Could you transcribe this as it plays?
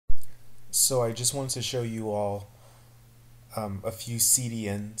So I just wanted to show you all a few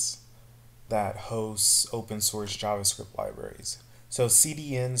CDNs that host open source JavaScript libraries. So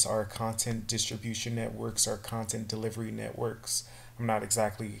CDNs are content distribution networks or content delivery networks. I'm not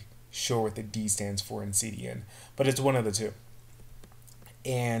exactly sure what the D stands for in CDN, but it's one of the two.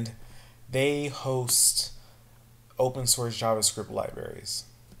 And they host open source JavaScript libraries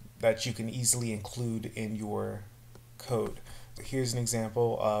that you can easily include in your code. Here's an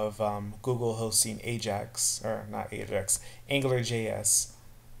example of Google hosting Ajax, or not Ajax, AngularJS.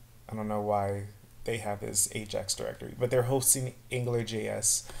 I don't know why they have this Ajax directory, but they're hosting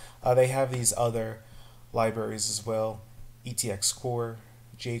AngularJS. They have these other libraries as well: ETX Core,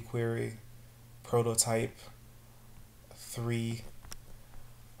 jQuery, Prototype, 3,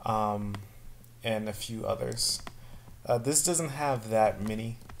 and a few others. This doesn't have that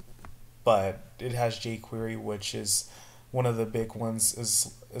many, but it has jQuery, which is one of the big ones,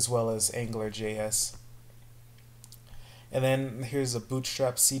 as well as AngularJS. And then here's a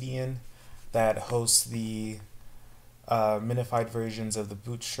Bootstrap CDN that hosts the minified versions of the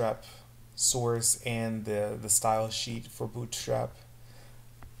Bootstrap source and the style sheet for Bootstrap.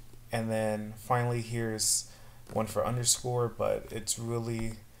 And then finally here's one for underscore, but it's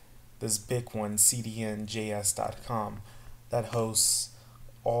really this big one, CDNJS.com, that hosts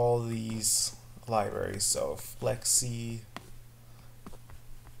all these libraries. So Flexi,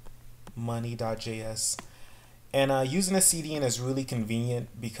 Money.js. And using a CDN is really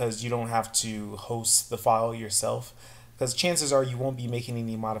convenient because you don't have to host the file yourself, because chances are you won't be making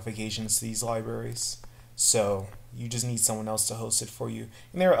any modifications to these libraries. So you just need someone else to host it for you.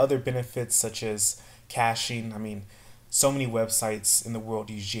 And there are other benefits such as caching. I mean, so many websites in the world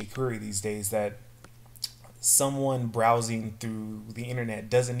use jQuery these days that someone browsing through the internet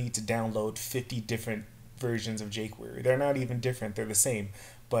doesn't need to download 50 different versions of jQuery. They're not even different, they're the same,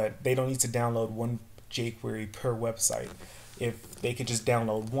 but they don't need to download one jQuery per website. If they could just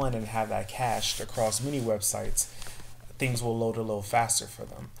download one and have that cached across many websites, things will load a little faster for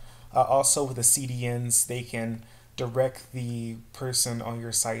them. Also with the CDNs, they can direct the person on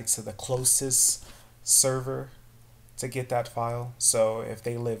your site to the closest server to get that file. So if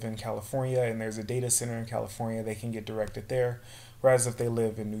they live in California and there's a data center in California, they can get directed there. Whereas if they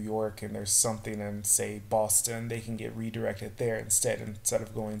live in New York and there's something in, say, Boston, they can get redirected there instead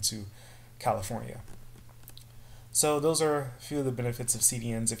of going to California. So those are a few of the benefits of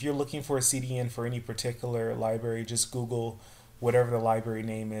CDNs. If you're looking for a CDN for any particular library, just Google whatever the library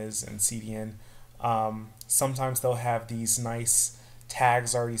name is and CDN. Sometimes they'll have these nice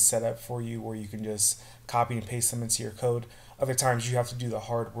tags already set up for you where you can just copy and paste them into your code. Other times you have to do the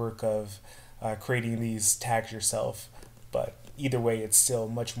hard work of creating these tags yourself, but either way it's still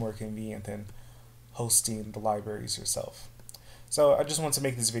much more convenient than hosting the libraries yourself. So I just wanted to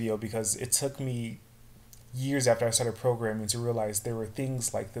make this video because it took me years after I started programming to realize there were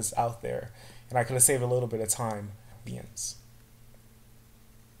things like this out there, and I could have saved a little bit of time. The ends.